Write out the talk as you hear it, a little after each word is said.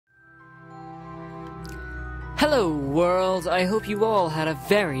Hello world, I hope you all had a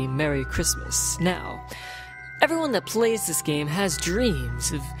very Merry Christmas. Now, everyone that plays this game has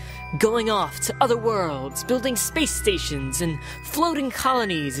dreams of going off to other worlds, building space stations, and floating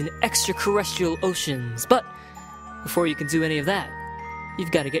colonies in extraterrestrial oceans. But before you can do any of that, you've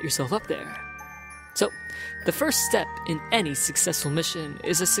got to get yourself up there. So, the first step in any successful mission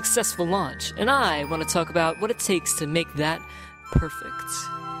is a successful launch, and I want to talk about what it takes to make that perfect.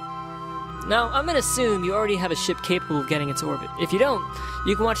 Now, I'm going to assume you already have a ship capable of getting into orbit. If you don't,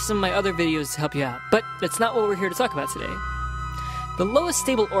 you can watch some of my other videos to help you out, but that's not what we're here to talk about today. The lowest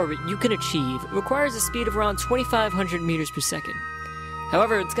stable orbit you can achieve requires a speed of around 2,500 meters per second.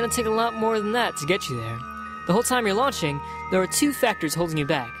 However, it's going to take a lot more than that to get you there. The whole time you're launching, there are two factors holding you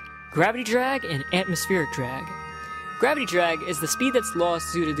back: gravity drag and atmospheric drag. Gravity drag is the speed that's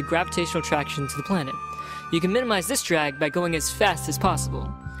lost due to the gravitational attraction to the planet. You can minimize this drag by going as fast as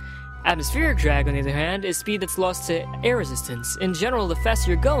possible. Atmospheric drag, on the other hand, is speed that's lost to air resistance. In general, the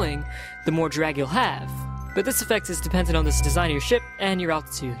faster you're going, the more drag you'll have. But this effect is dependent on the design of your ship and your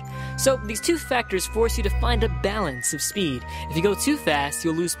altitude. So these two factors force you to find a balance of speed. If you go too fast,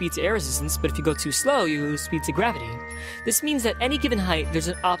 you'll lose speed to air resistance, but if you go too slow, you lose speed to gravity. This means that at any given height, there's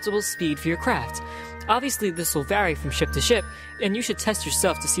an optimal speed for your craft. Obviously, this will vary from ship to ship, and you should test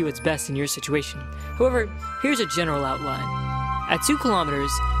yourself to see what's best in your situation. However, here's a general outline. At 2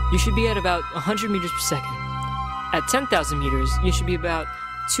 kilometers, you should be at about 100 meters per second. At 10,000 meters, you should be about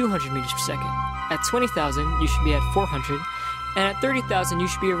 200 meters per second. At 20,000, you should be at 400, and at 30,000, you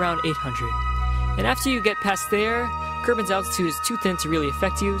should be around 800. And after you get past there, Kerbal's altitude is too thin to really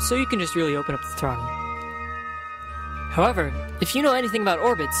affect you, so you can just really open up the throttle. However, if you know anything about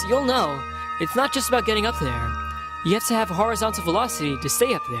orbits, you'll know it's not just about getting up there. You have to have horizontal velocity to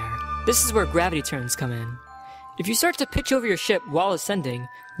stay up there. This is where gravity turns come in. If you start to pitch over your ship while ascending,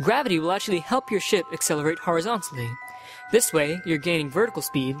 gravity will actually help your ship accelerate horizontally. This way, you're gaining vertical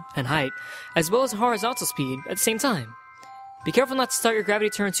speed and height, as well as horizontal speed at the same time. Be careful not to start your gravity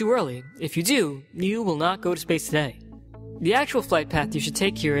turn too early. If you do, you will not go to space today. The actual flight path you should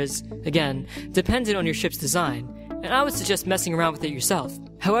take here is, again, dependent on your ship's design, and I would suggest messing around with it yourself.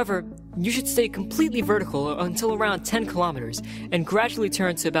 However, you should stay completely vertical until around 10 kilometers, and gradually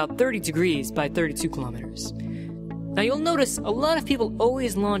turn to about 30 degrees by 32 kilometers. Now you'll notice a lot of people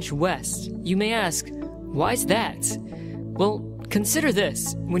always launch west. You may ask, why is that? Well, consider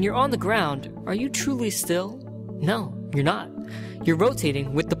this. When you're on the ground, are you truly still? No, you're not. You're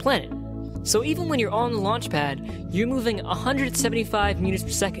rotating with the planet. So even when you're on the launch pad, you're moving 175 meters per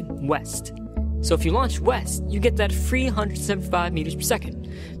second west. So if you launch west, you get that free 175 meters per second.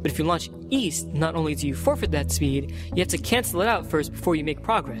 But if you launch east, not only do you forfeit that speed, you have to cancel it out first before you make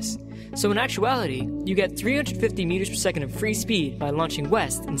progress. So in actuality, you get 350 meters per second of free speed by launching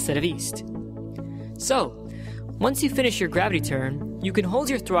west instead of east. So, once you finish your gravity turn, you can hold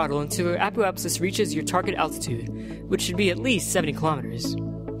your throttle until your apoapsis reaches your target altitude, which should be at least 70 kilometers.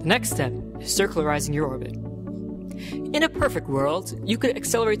 The next step is circularizing your orbit. In a perfect world, you could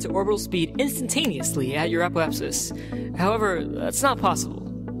accelerate to orbital speed instantaneously at your apoapsis. However, that's not possible.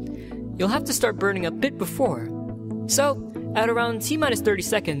 You'll have to start burning a bit before. So, at around T-minus 30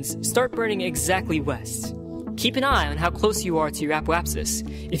 seconds, start burning exactly west. Keep an eye on how close you are to your apoapsis.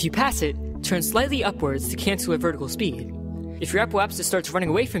 If you pass it, turn slightly upwards to cancel at vertical speed. If your apoapsis starts running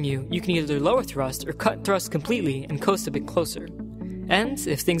away from you, you can either lower thrust or cut thrust completely and coast a bit closer. And,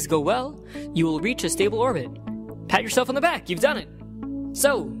 if things go well, you will reach a stable orbit. Pat yourself on the back, you've done it!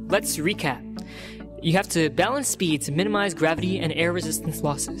 So, let's recap. You have to balance speed to minimize gravity and air resistance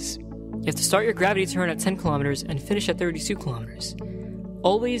losses. You have to start your gravity turn at 10 kilometers and finish at 32 kilometers.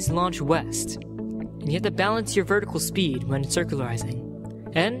 Always launch west. And you have to balance your vertical speed when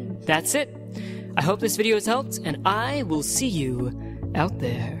circularizing. And that's it. I hope this video has helped, and I will see you out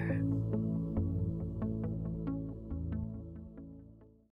there.